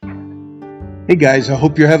Hey guys, I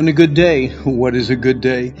hope you're having a good day. What is a good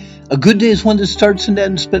day? A good day is one that starts and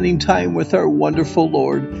ends spending time with our wonderful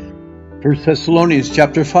Lord. 1 Thessalonians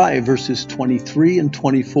chapter 5, verses 23 and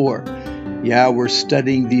 24. Yeah, we're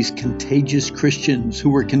studying these contagious Christians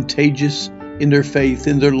who were contagious in their faith,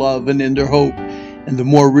 in their love, and in their hope. And the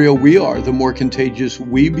more real we are, the more contagious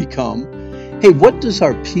we become. Hey, what does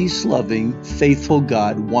our peace-loving, faithful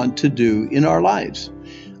God want to do in our lives?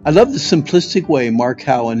 I love the simplistic way Mark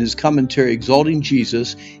Howe, in his commentary Exalting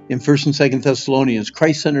Jesus in 1 and 2 Thessalonians,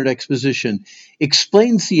 Christ-centered exposition,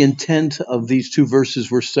 explains the intent of these two verses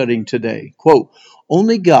we're studying today. Quote,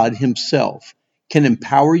 only God himself can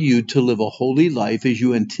empower you to live a holy life as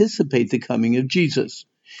you anticipate the coming of Jesus.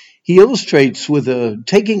 He illustrates with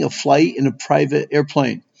taking a flight in a private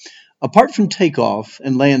airplane. Apart from takeoff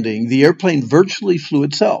and landing, the airplane virtually flew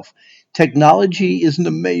itself. Technology is an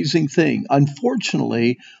amazing thing.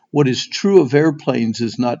 Unfortunately, what is true of airplanes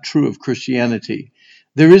is not true of Christianity.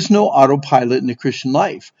 There is no autopilot in the Christian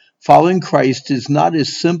life. Following Christ is not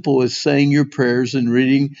as simple as saying your prayers and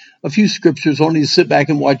reading a few scriptures only to sit back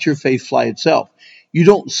and watch your faith fly itself. You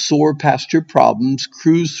don't soar past your problems,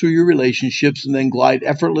 cruise through your relationships, and then glide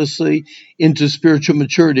effortlessly into spiritual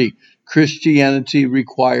maturity. Christianity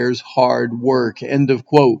requires hard work. End of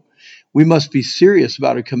quote. We must be serious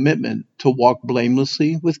about a commitment to walk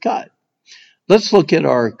blamelessly with God. Let's look at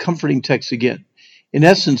our comforting text again. In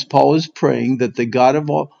essence, Paul is praying that the God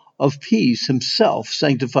of peace himself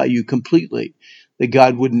sanctify you completely, that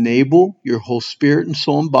God would enable your whole spirit and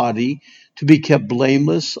soul and body to be kept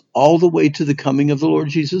blameless all the way to the coming of the Lord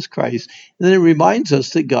Jesus Christ. And then it reminds us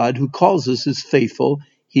that God who calls us is faithful.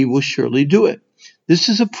 He will surely do it. This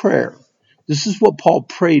is a prayer. This is what Paul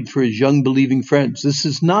prayed for his young believing friends. This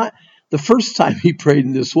is not the first time he prayed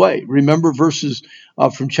in this way. Remember verses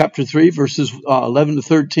from chapter 3, verses 11 to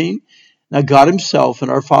 13? Now God himself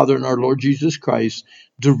and our Father and our Lord Jesus Christ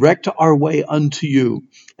direct our way unto you,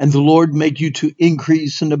 and the Lord make you to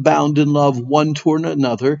increase and abound in love one toward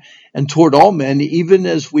another, and toward all men, even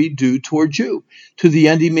as we do toward you, to the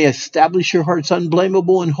end he may establish your hearts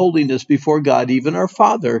unblameable in holiness before God, even our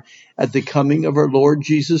Father, at the coming of our Lord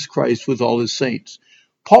Jesus Christ with all his saints.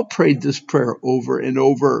 Paul prayed this prayer over and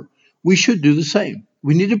over. We should do the same.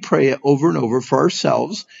 We need to pray it over and over for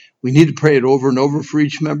ourselves. We need to pray it over and over for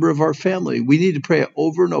each member of our family. We need to pray it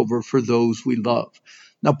over and over for those we love.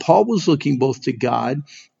 Now, Paul was looking both to God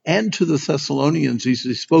and to the Thessalonians as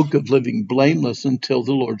he spoke of living blameless until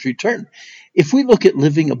the Lord's return. If we look at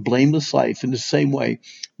living a blameless life in the same way,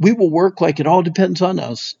 we will work like it all depends on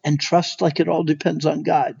us and trust like it all depends on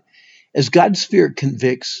God. As God's Spirit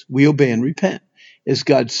convicts, we obey and repent. As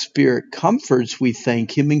God's Spirit comforts, we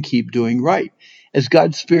thank him and keep doing right. As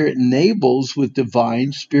God's Spirit enables with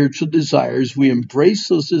divine spiritual desires, we embrace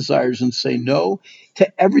those desires and say no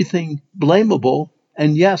to everything blamable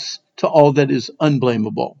and yes to all that is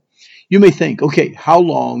unblameable. You may think, okay, how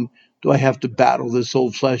long do I have to battle this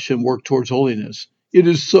old flesh and work towards holiness? It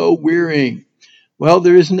is so wearying. Well,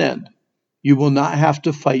 there is an end. You will not have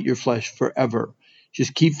to fight your flesh forever.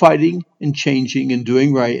 Just keep fighting and changing and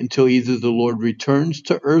doing right until either the Lord returns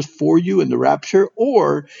to earth for you in the rapture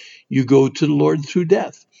or you go to the Lord through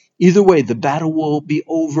death. Either way, the battle will be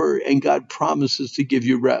over and God promises to give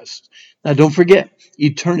you rest. Now, don't forget,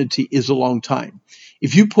 eternity is a long time.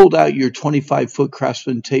 If you pulled out your 25-foot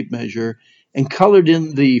Craftsman tape measure and colored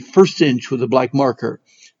in the first inch with a black marker,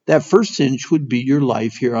 that first inch would be your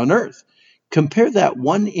life here on earth. Compare that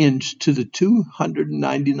 1 inch to the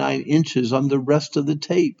 299 inches on the rest of the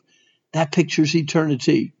tape. That pictures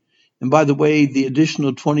eternity. And by the way, the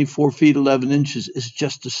additional 24 feet 11 inches is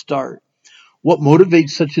just a start. What motivates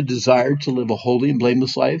such a desire to live a holy and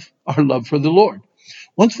blameless life? Our love for the Lord.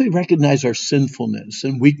 Once we recognize our sinfulness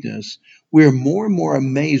and weakness, we are more and more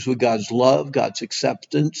amazed with God's love, God's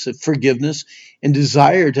acceptance, forgiveness, and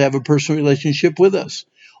desire to have a personal relationship with us.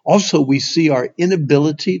 Also, we see our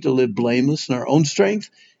inability to live blameless in our own strength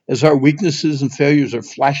as our weaknesses and failures are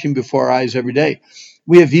flashing before our eyes every day.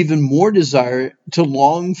 We have even more desire to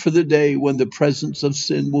long for the day when the presence of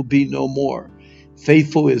sin will be no more.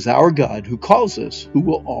 Faithful is our God who calls us, who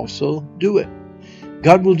will also do it.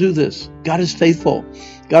 God will do this. God is faithful.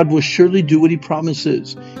 God will surely do what he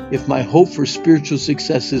promises. If my hope for spiritual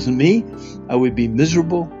success is in me, I would be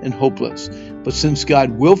miserable and hopeless. But since God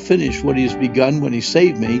will finish what he has begun when he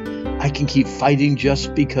saved me, I can keep fighting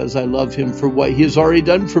just because I love him for what he has already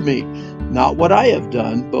done for me. Not what I have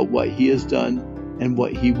done, but what he has done and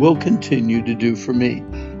what he will continue to do for me.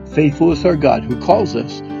 Faithful is our God who calls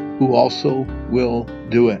us, who also will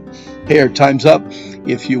do it. Hey, our time's up.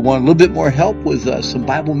 If you want a little bit more help with some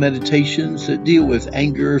Bible meditations that deal with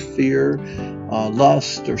anger, fear,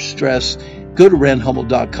 lust, or stress, Go to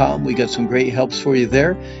randhummel.com. We got some great helps for you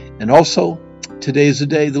there. And also, today is the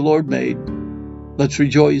day the Lord made. Let's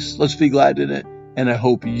rejoice. Let's be glad in it. And I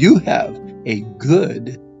hope you have a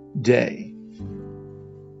good day.